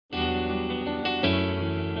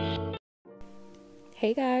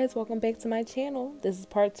Hey guys, welcome back to my channel. This is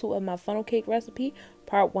part 2 of my funnel cake recipe.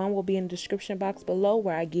 Part 1 will be in the description box below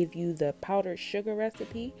where I give you the powdered sugar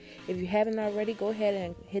recipe. If you haven't already, go ahead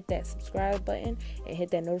and hit that subscribe button and hit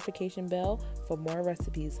that notification bell for more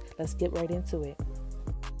recipes. Let's get right into it.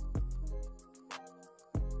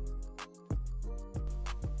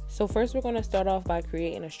 So first we're going to start off by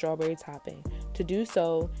creating a strawberry topping. To do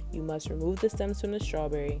so, you must remove the stems from the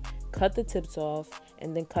strawberry, cut the tips off,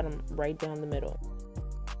 and then cut them right down the middle.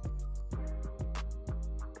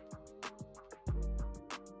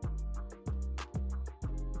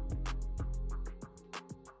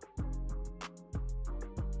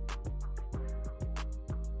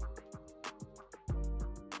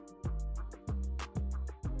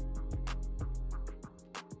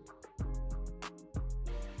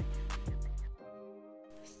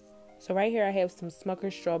 So right here I have some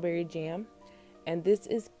Smucker's strawberry jam, and this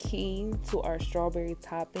is key to our strawberry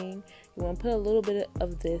topping. You want to put a little bit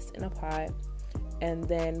of this in a pot and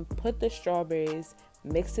then put the strawberries,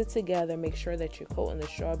 mix it together, make sure that you're coating the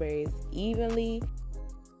strawberries evenly.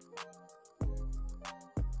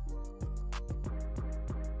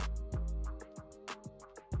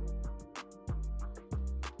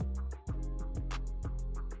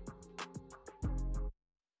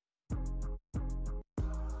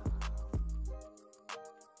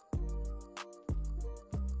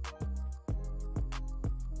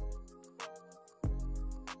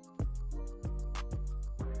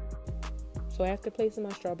 So after placing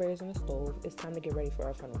my strawberries on the stove, it's time to get ready for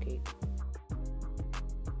our funnel cake.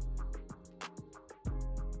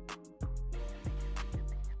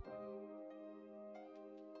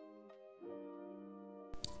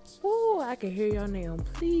 Oh, I can hear y'all now.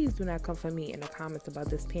 Please do not come for me in the comments about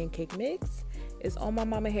this pancake mix. It's all my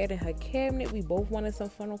mama had in her cabinet. We both wanted some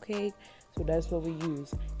funnel cake, so that's what we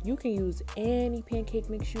use. You can use any pancake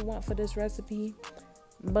mix you want for this recipe,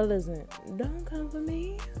 but listen, don't come for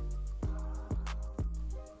me.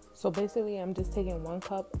 So basically, I'm just taking 1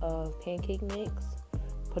 cup of pancake mix,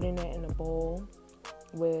 putting it in a bowl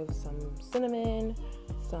with some cinnamon,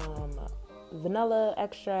 some vanilla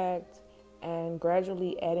extract, and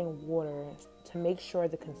gradually adding water to make sure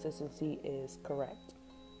the consistency is correct.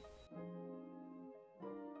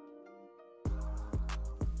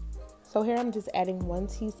 So here I'm just adding 1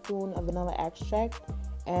 teaspoon of vanilla extract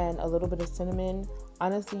and a little bit of cinnamon.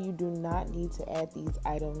 Honestly, you do not need to add these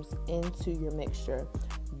items into your mixture.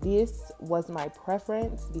 This was my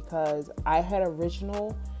preference because I had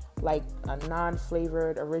original, like a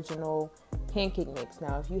non-flavored original pancake mix.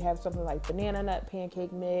 Now, if you have something like banana nut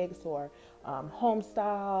pancake mix or home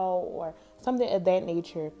style or something of that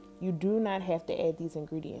nature, you do not have to add these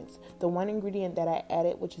ingredients. The one ingredient that I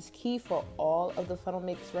added, which is key for all of the funnel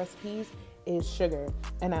mix recipes, is sugar.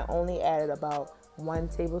 And I only added about 1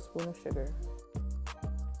 tablespoon of sugar.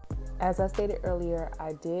 As I stated earlier,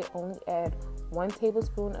 I did only add 1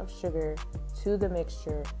 tablespoon of sugar to the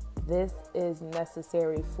mixture. This is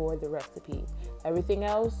necessary for the recipe. Everything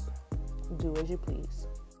else, do as you please.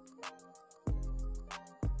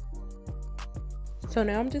 So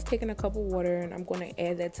now I'm just taking a cup of water and I'm going to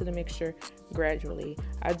add that to the mixture gradually.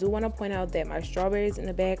 I do want to point out that my strawberries in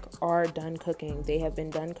the back are done cooking. They have been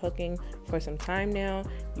done cooking for some time now.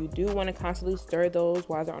 You do want to constantly stir those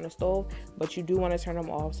while they're on the stove, but you do want to turn them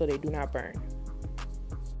off so they do not burn.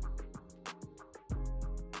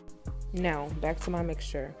 Now, back to my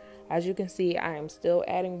mixture. As you can see, I am still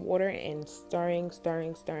adding water and stirring.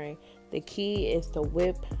 The key is to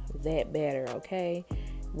whip that batter, okay?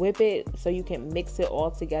 Whip it so you can mix it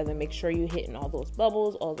all together. Make sure you're hitting all those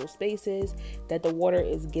bubbles, all those spaces, that the water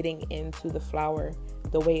is getting into the flour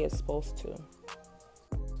the way it's supposed to.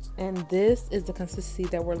 And this is the consistency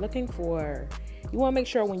that we're looking for. You want to make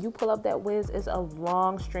sure when you pull up that whiz, it's a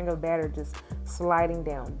long string of batter just sliding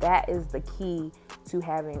down. That is the key to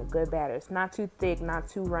having a good batter. It's not too thick, not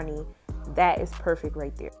too runny. That is perfect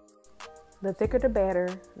right there. The thicker the batter,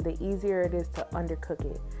 the easier it is to undercook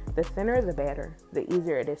it. The thinner the batter, the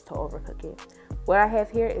easier it is to overcook it. What I have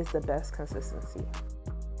here is the best consistency.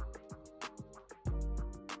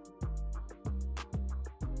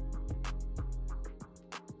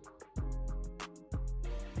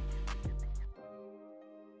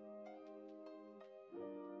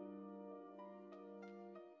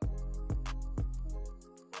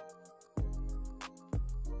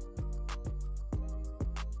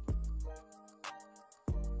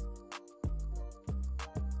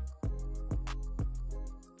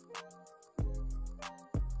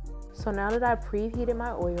 So now that I've preheated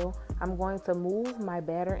my oil, I'm going to move my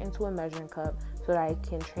batter into a measuring cup so that I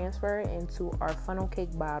can transfer it into our funnel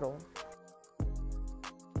cake bottle.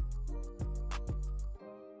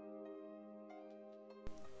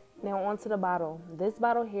 Now onto the bottle. This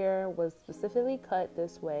bottle here was specifically cut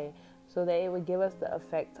this way so that it would give us the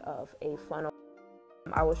effect of a funnel.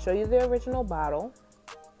 I will show you the original bottle.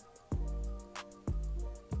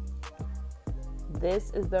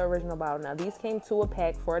 This is the original bottle. Now these came to a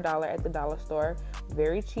pack for $1 at the dollar store,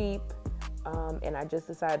 very cheap. And I just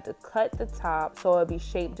decided to cut the top so it'll be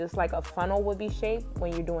shaped just like a funnel would be shaped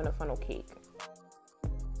when you're doing a funnel cake.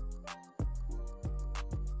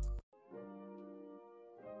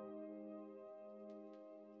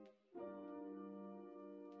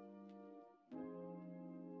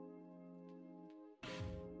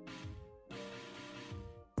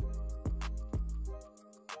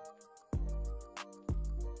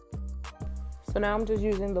 So now I'm just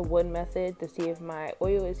using the wood method to see if my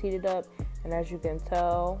oil is heated up, and as you can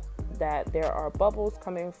tell that there are bubbles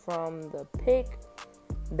coming from the pick,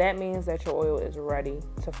 that means that your oil is ready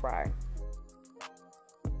to fry.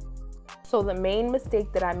 So the main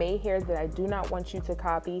mistake that I made here that I do not want you to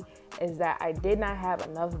copy is that I did not have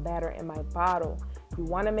enough batter in my bottle. You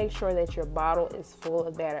want to make sure that your bottle is full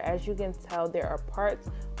of batter. As you can tell, there are parts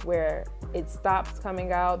where it stops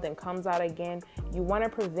coming out, then comes out again. You want to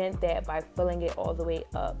prevent that by filling it all the way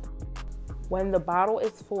up. When the bottle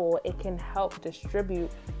is full, it can help distribute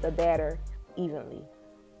the batter evenly.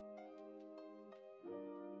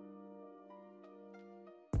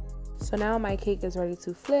 So now my cake is ready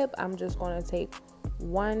to flip. I'm just going to take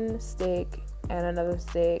one stick and another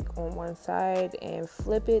stick on one side and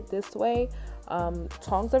flip it this way.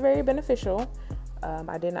 Tongs are very beneficial.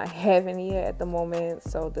 I did not have any at the moment,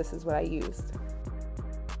 so this is what I used.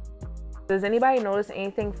 Does anybody notice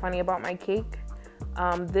anything funny about my cake?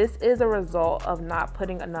 This is a result of not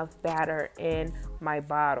putting enough batter in my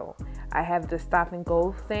bottle. I have the stop and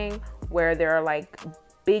go thing where there are like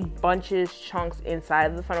big bunches, chunks inside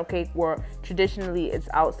of the funnel cake, where traditionally it's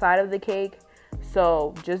outside of the cake.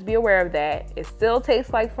 So just be aware of that. It still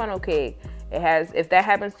tastes like funnel cake. It has, if that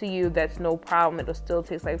happens to you, that's no problem. It'll still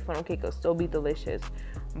taste like funnel cake. It'll still be delicious.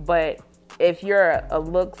 But if you're a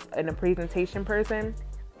looks and a presentation person,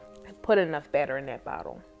 put enough batter in that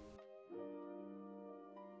bottle.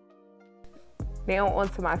 Now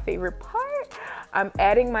onto my favorite part. I'm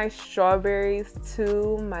adding my strawberries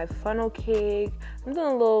to my funnel cake. I'm doing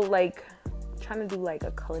a little trying to do like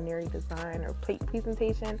a culinary design or plate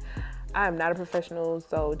presentation. I'm not a professional,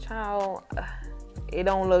 so child, it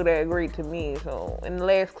don't look that great to me. So in the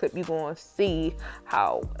last clip, you're gonna see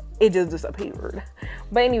how it just disappeared.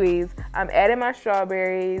 But anyways, I'm adding my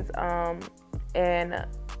strawberries, and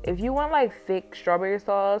if you want like thick strawberry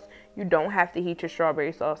sauce, you don't have to heat your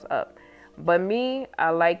strawberry sauce up. But me, I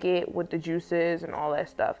like it with the juices and all that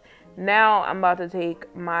stuff. Now I'm about to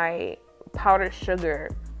take my powdered sugar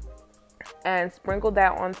and sprinkle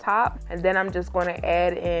that on top, and then I'm just going to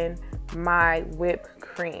add in my whipped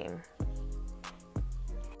cream.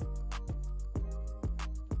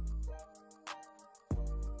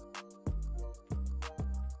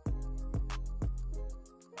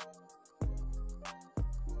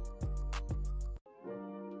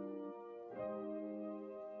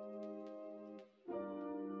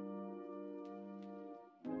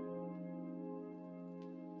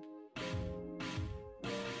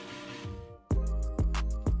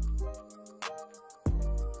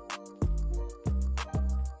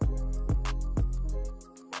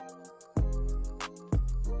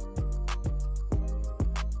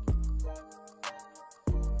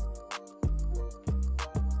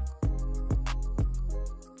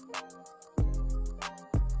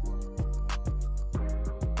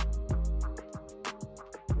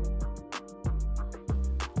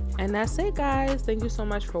 And that's it, guys. Thank you so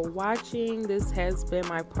much for watching. This has been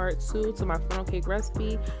my part 2 to my funnel cake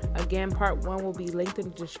recipe. Again, part 1 will be linked in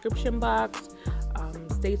the description box.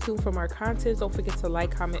 Stay tuned for more content. Don't forget to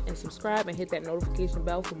like, comment, and subscribe, and hit that notification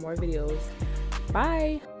bell for more videos.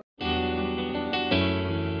 Bye.